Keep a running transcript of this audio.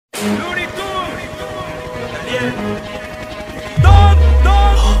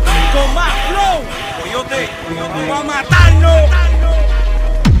Con más flow. Coyote, vamos a matarnos.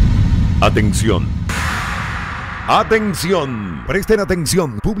 Atención. Atención. Presten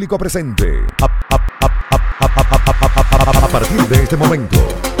atención, público presente. A partir de este momento,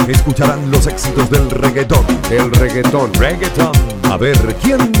 escucharán los éxitos del reggaetón. El reggaetón. Reggaeton. A ver,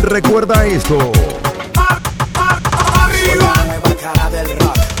 ¿quién recuerda esto? ¡Arriba! La nueva cara del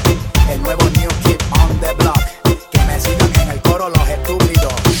rock, el nuevo new kid on the block. Que me sigan en el coro los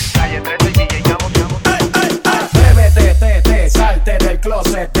estúpidos. Calle 13 y DJ Atrévete, salte del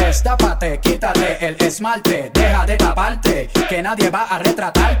closet, destápate, quítate el esmalte, deja de taparte, que nadie va a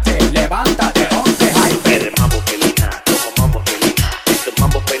retratarte. Levántate, ponte high. Quieres mambo felina, loco mambo felina. Esto es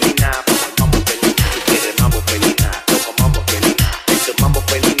mambo felina, mambo felina. Tú quieres mambo felina, loco mambo felina. Esto es mambo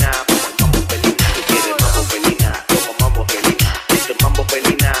felina, mambo felina. Tú quieres mambo felina, loco mambo felina. Esto es mambo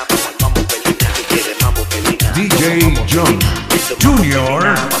felina, mambo felina. Tú quieres mambo felina. Djhonjunior.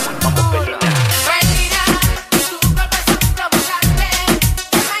 Mambo felina.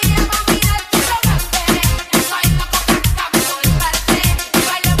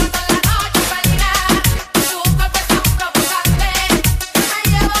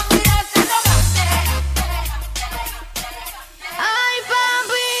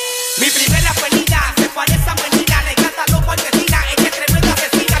 Mi primera felina se parece a Melina, le encanta los marquesinas, ella es tremenda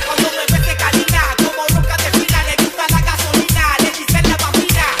asesina, cuando me ve se carina, como roca de fina, le gusta la gasolina, le dicen la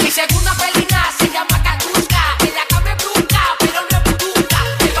bambina. Mi segunda felina se llama Catuca, en la cama es brusca, pero no es putuca,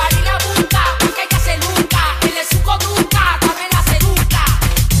 el baile la busca, porque ella se luca, el de suco nunca, también la seduca.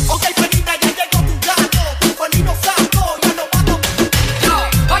 Ok, felina, ya llegó tu gato, tu felino santo, ya no va a dormir.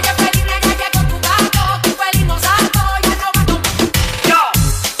 Oye felina, ya llegó tu gato, tu felino santo, ya no va a dormir.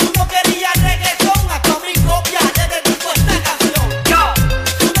 Tú no querías reggaetón, a tu amigo copia, le dedico esta canción.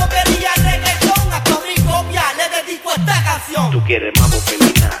 Tú no querías reggaetón, a tu amigo copia, le dedico esta canción. Tú quieres mambo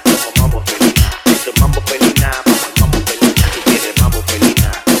felina, loco mambo felina. Esto es mambo felina, mambo felina. Tú quieres mambo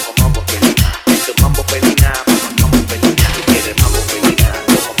felina, loco mambo felina. Esto es mambo felina, mambo felina. Tú quieres mambo felina,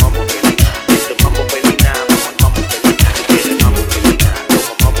 loco mambo felina. Esto es mambo felina, mambo felina. Tú quieres mambo felina,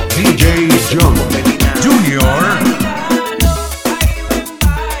 loco mambo felina. Djhonjunior.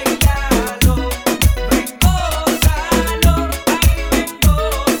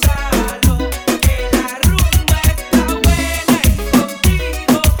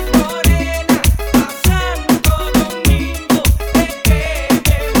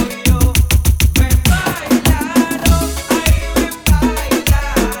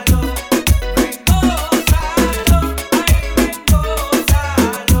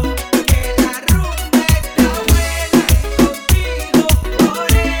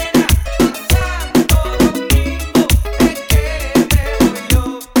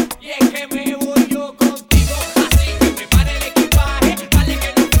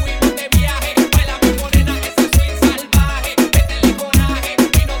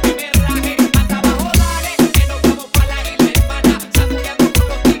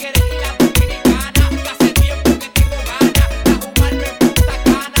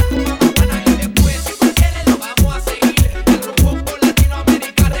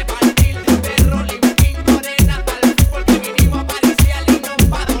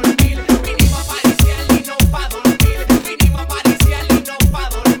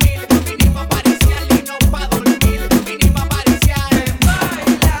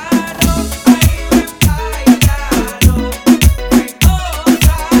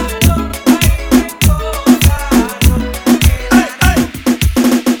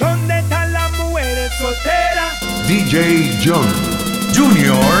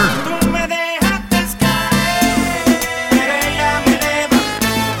 Djhonjunior. Tú me dejaste caer, pero ella me eleva.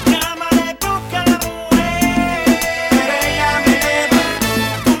 Llámale porque la mujer, pero ella me eleva.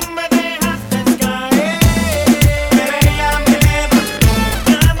 Tú me dejaste caer, pero ella me eleva.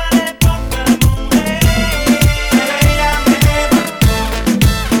 Llámale porque la mujer, pero ella me eleva.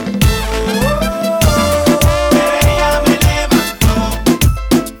 Pero ella me eleva.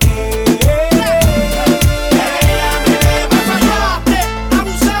 Pero ella me eleva.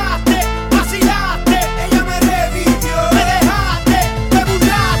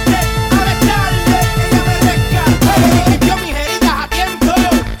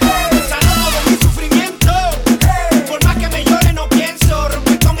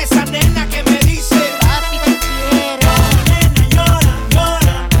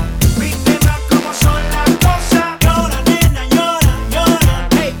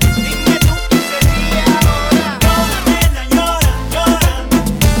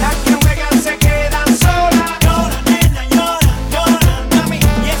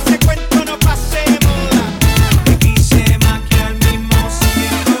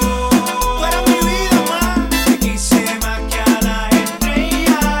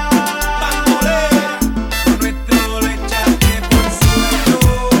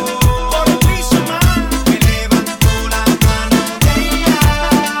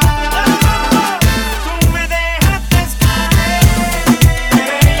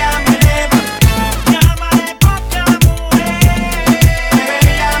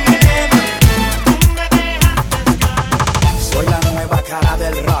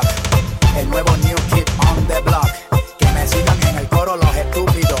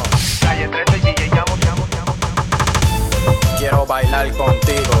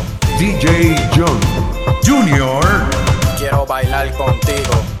 contigo. Djhonjunior. Quiero bailar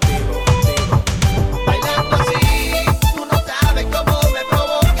contigo. Bailando así, tú no sabes cómo me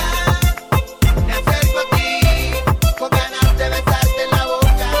provoca. Me acerco a ti, con ganas de besarte en la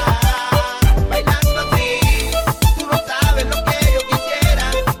boca. Bailando así, tú no sabes lo que yo quisiera.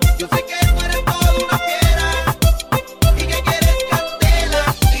 Yo sé que tú eres toda una fiera y que quieres candela.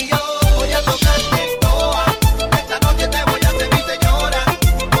 Y yo voy a tocarte toa. Esta noche te voy a hacer mi señora.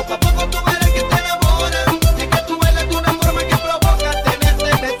 Poco a poco tú verás que te enamoras. Es que tú bailas de una forma que provoca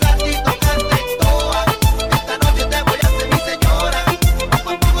tenerte, besarte y tocarte toa. Esta noche te voy a hacer mi señora.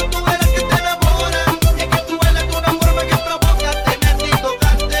 Poco a poco tú verás que te enamoras. Es que tú bailas de una forma que provoca tenerte y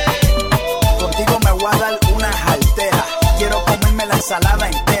tocarte. Contigo me voy a dar una jaltera. Quiero comerme la ensalada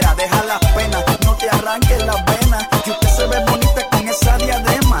entera. Deja las penas, no te arranques las venas. Que usted se ve bonita con esa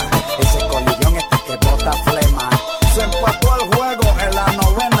diadema. Ese colillón este que bota flema. Se empató al juego en la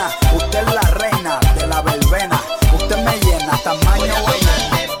novena. Usted es la reina de la verbena. Usted me llena, tamaño buena.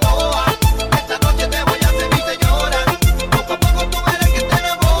 Esta noche te voy a hacer mi señora. Poco a poco tú verás que te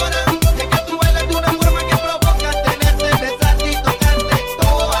enamoras. Es que tú bailas de una forma que provoca tenerte, besarte y tocarte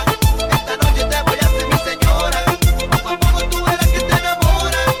toa. Esta noche te voy a hacer mi señora. Poco a poco tú verás que te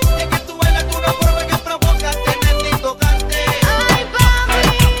enamoras. Es que tú bailas de una forma que provoca tenerte y tocarte.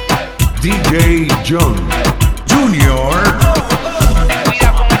 Djhonjunior. Ten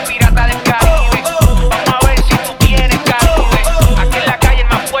cuidado con el pirata del Caribe. Vamos a ver si tú tienes Caribe. Aquí en la calle el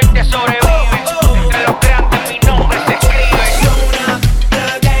más fuerte sobrevive. Entre los grandes mi nombre se escribe.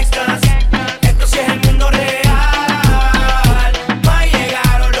 Esto sí es el mundo real. Pa'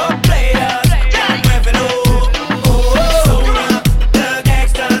 llegaron los players. Muévelo. Zona de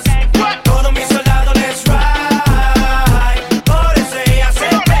gangsters. Todos mis soldados let's ride. Por eso ella se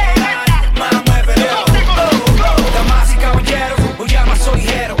pega. Más muévelo. Damas y caballeros, hoy ya más soy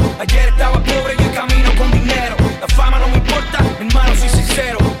ligero. Ayer estaba pobre y en camino con dinero. La fama no me importa, hermano, soy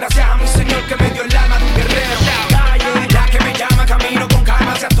sincero. Gracias a mi señor que me dio el alma de un guerrero. Calle, la que me llama, camino con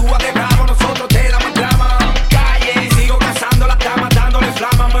calma. Se actúa de bravo, nosotros te damos drama. Calle, sigo cazando las damas, dándole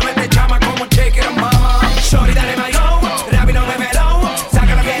flama. Muévete chama como shake it mama. Shorty, dale my go, rápido muévelo.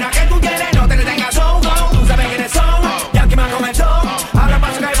 Saca la piedra que tú tienes, no te detengas, so go. Tú sabes quiénes son, ya que me comentó. Ahora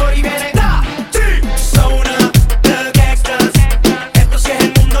paso que hay por y viene. Zona de gangsters. Esto sí es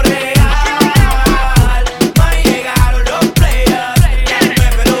el mundo real. Pa' llegaron los players.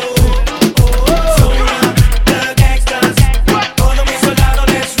 Muévelo. Zona de gangsters. Todos mis soldados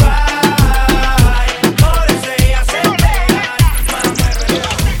let's ride. Por eso ella se pega. Más muévelo.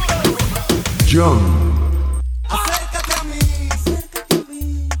 John. Acércate a mí,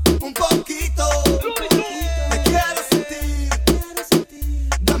 un poquito. Me quiero sentir,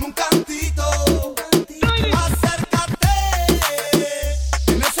 dame un cantito. Acércate,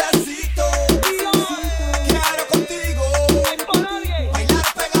 te necesito. Quiero contigo bailar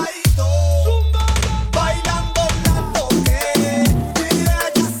pegadito, bailando la toque. Y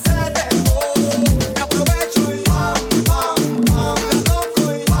ella se dejó. Me aprovecho y pam, pam, pam. La toco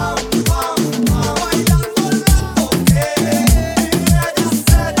y pam, pam, pam. Bailando la toque. Y ella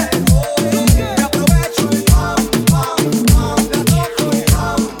se dejó. Me aprovecho y pam, pam, pam. La toco y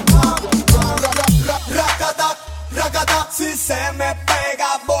pam, pam, pam. Racata, racata. Si se me pega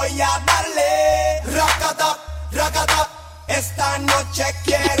voy a darle. Racata, racata. Esta noche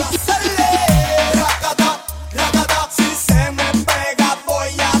quiero hacerle. Racata, racata. Si se me pega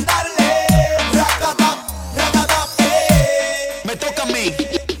voy a darle. Racata, racata. Me toca a mí.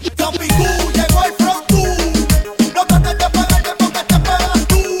 Zombie, llegó el front tú. No trates de pegarte porque te pegas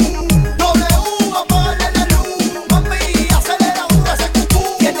tú. W, apaga la luz. Mami, acelera ese cucú.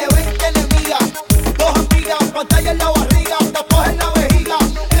 Tiene 20 enemigas, 2 amigas, pantalla en la barriga, tapas en la vejiga.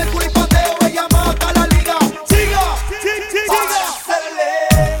 En el culipateo ella mata la liga. Siga, siga, hacerle.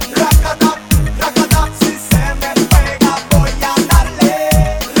 Racata, racata. Si se me pega voy a darle.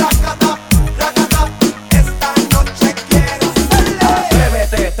 Racata, racata. Esta noche quiero hacerle.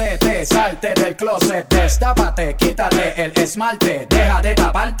 Atrévete, salte del closet, destápate, quítate el esmalte, deja de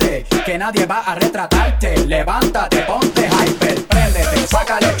taparte, que nadie va a retratarte. Levántate, ponte hyper, préndete,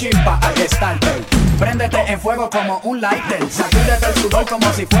 sácale chispa al starter. Préndete en fuego como un lighter, sacúdete el sudor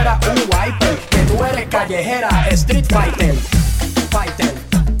como si fuera un wiper. Que tú eres callejera, street fighter, fighter,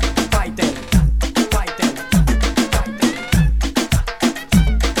 fighter, fighter, fighter.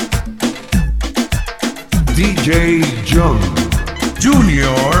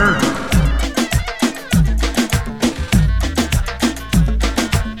 Djhonjunior.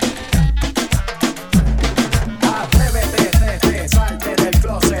 Atrévete, salte del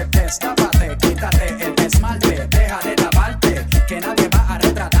closet, destápate, quítate el esmalte, deja de taparte, que nadie va a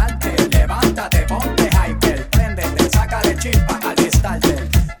retratar.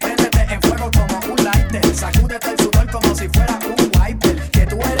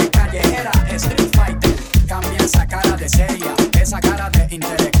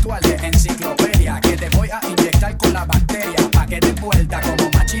 intelectual de enciclopedia que te voy a inyectar con la bacteria pa' que te vuelta como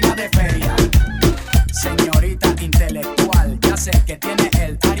máquina de feria. Señorita intelectual, ya sé que tiene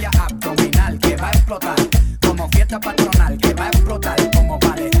el área abdominal que va a explotar como fiesta patronal, que va a explotar como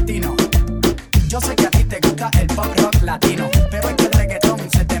palestino. Yo sé que a ti te gusta el pop rock latino, pero es que el reggaetón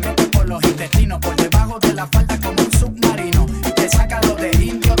se te mete por los intestinos, por debajo de la falda como un submarino, y te saca lo de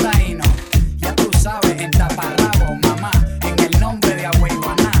indio taíno. Ya tú sabes, en taparrabo, mamá, en el nombre de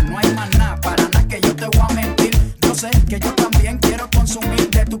Agüeyuaná, no hay más nada, para nada que yo te voy a mentir. Yo sé que yo también quiero consumir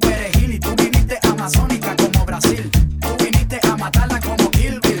de tu perejil, y tú viniste amazónica como Brasil, tú viniste a matarla como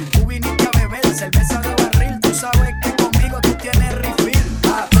Kill Bill, tú viniste a beber cerveza de barril, tú sabes que conmigo tú tienes refill.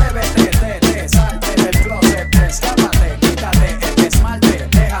 Atrévete, salte del closet, destápate, quítate el esmalte,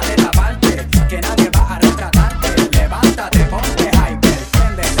 deja de taparte, que nadie va a retratarte. Levántate, ponte hyper,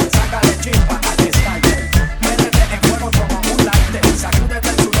 préndete, sácale chispa al starter, métete en fuego como un lighter, sacúdete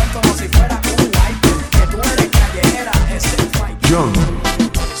el sudor como si fuera un wiper, que tú eres callejera, es el fight. JHON.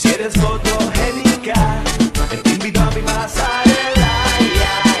 Si eres fotogénica, te invito a mi pasarela,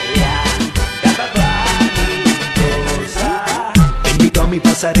 te invito a mi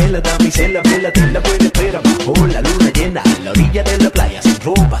pasarela, damisela, vela, te la puedes ver bajo la luna llena, a la orilla de la playa, sin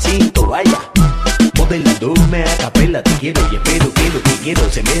ropa, sin toalla. Modelándome a capela, te quiero y espero que lo que quiero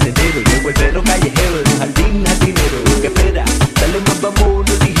se me entero. Llevo el perro callejero de un jardín jardinero. ¿Qué espera? Dale más,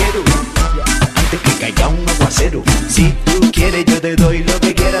 vámonos ligero, antes que caiga un aguacero. Si tú quieres yo te doy lo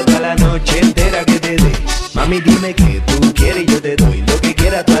que quieras toda la noche entera que te dé. Mami dime que tú quieres yo te doy lo que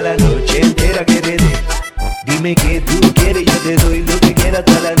quieras toda la noche entera que te dé. Dime que tú quieres yo te doy lo que quieras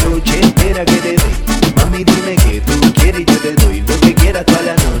toda la noche entera que te dé. Mami dime que tú quieres yo te doy lo que quieras toda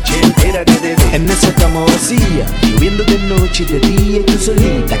la noche entera que te dé. En esa cama vacía, lloviendo de noche y de día, y tú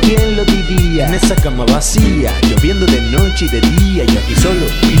solita, ¿quién lo diría? En esa cama vacía, lloviendo de noche y de día, yo aquí solo,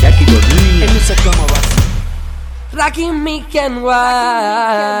 mira que dormía. En esa cama vacía. Rocking me can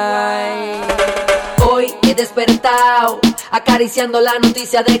Hoy he despertado acariciando la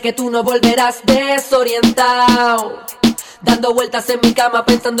noticia de que tú no volverás desorientado, dando vueltas en mi cama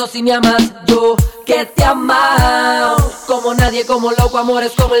pensando si me amas. Yo que te he amado como nadie, como loco,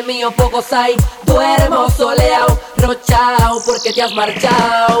 amores como el mío pocos hay. Duermo soleado, rochao porque te has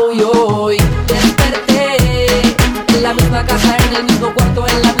marchado. Y hoy desperté en la misma casa, en el mismo cuarto,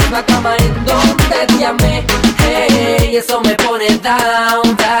 en la misma cama en donde te amé. Hey, eso me pone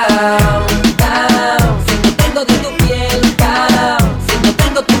down, down, down. Si no tengo de tu piel, down. Si no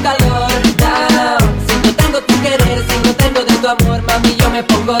tengo tu calor, down. Si no tengo tu querer, si no tengo de tu amor, mami, yo me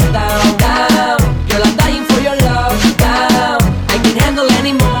pongo down, down. Girl, I'm dying for your love, down. I can't handle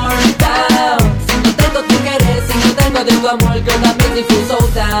anymore, down. Si no tengo tu querer, si no tengo de tu amor, girl, that makes me feel so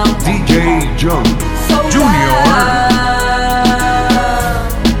down. Djjhonjunior.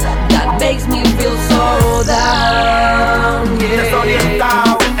 That makes me feel so down.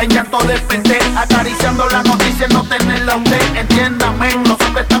 Desorientado, en llanto desperté, acariciando la noticia, no tenerla usted. Entiéndame, los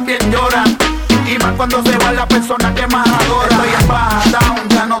hombres también lloran, y más cuando se va la persona que más adora. Estoy en baja, down,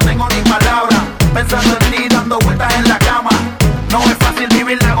 ya no tengo ni palabras, pensando en ti, dando vueltas en la cama. No es fácil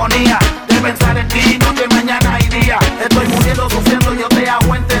vivir la agonía de pensar en ti, no que mañana hay día. Estoy muriendo, sufriendo, yo te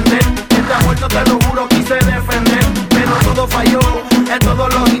hago entender. Este amor yo te lo juro, quise defender, pero todo falló en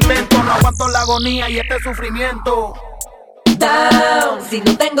todos los intentos. No aguanto la agonía y este sufrimiento. Down, si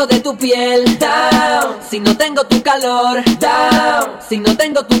no tengo de tu piel, down. Si no tengo tu calor, down. Si no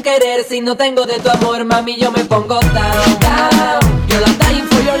tengo tu querer, si no tengo de tu amor, mami, yo me pongo down, down. Girl, I'm dying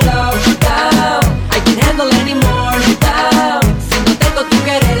for your love, down. I can't handle anymore, down. Si no tengo tu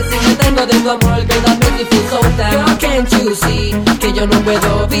querer, si no tengo de tu amor, girl, that makes me feel so down. Girl, can't you see que yo no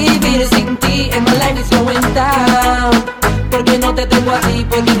puedo vivir sin ti? And my life is going down. Porque no te tengo a ti,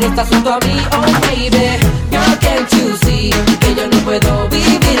 porque no estás junto a mí, oh baby. Girl, can't you see que yo no puedo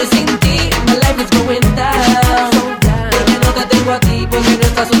vivir sin ti? My life is going down. Porque no te tengo a ti, porque no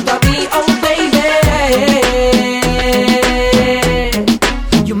estás junto a mí, oh baby.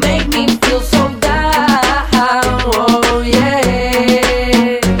 You make me feel so down, oh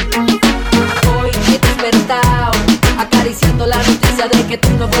yeah. Hoy he despertado acariciando la noticia de que tú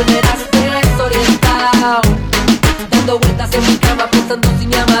no volverás desorientado, dando vueltas en mi cama pensando si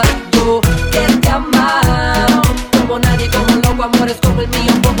me amas. Yo que te he amado como nadie, como loco, amores como el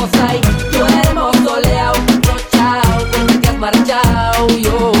mío pocos hay. Duermo soleado, rochao porque te has marchado. Y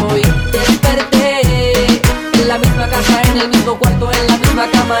hoy desperté en la misma casa, en el mismo cuarto, en la misma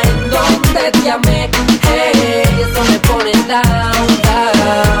cama en donde te amé. Hey, eso me pone down,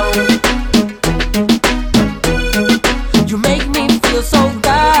 down. You make me feel so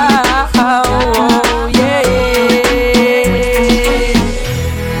down, oh, yeah.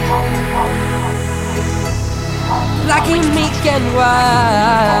 black and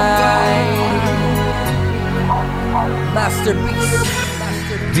white. Masterpiece.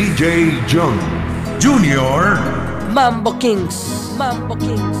 Djjhonjunior. Mambo Kings.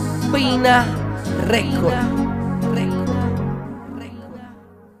 Pina Record.